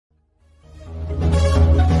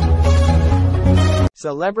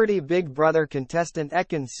Celebrity Big Brother contestant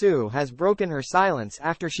Ekin Su has broken her silence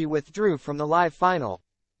after she withdrew from the live final.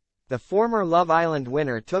 The former Love Island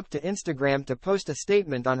winner took to Instagram to post a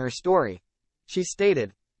statement on her story. She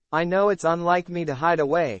stated, "I know it's unlike me to hide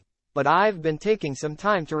away, but I've been taking some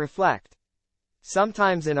time to reflect.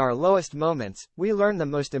 Sometimes in our lowest moments, we learn the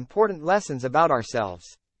most important lessons about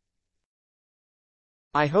ourselves.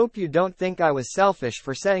 I hope you don't think I was selfish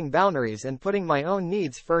for setting boundaries and putting my own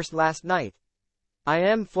needs first last night. I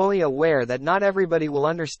am fully aware that not everybody will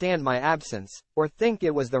understand my absence, or think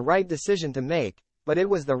it was the right decision to make, but it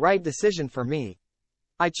was the right decision for me.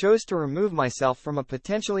 I chose to remove myself from a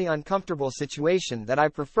potentially uncomfortable situation that I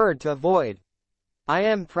preferred to avoid. I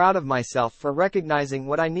am proud of myself for recognizing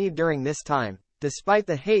what I need during this time, despite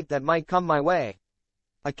the hate that might come my way.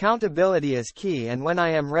 Accountability is key, and when I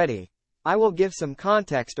am ready, I will give some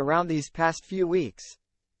context around these past few weeks.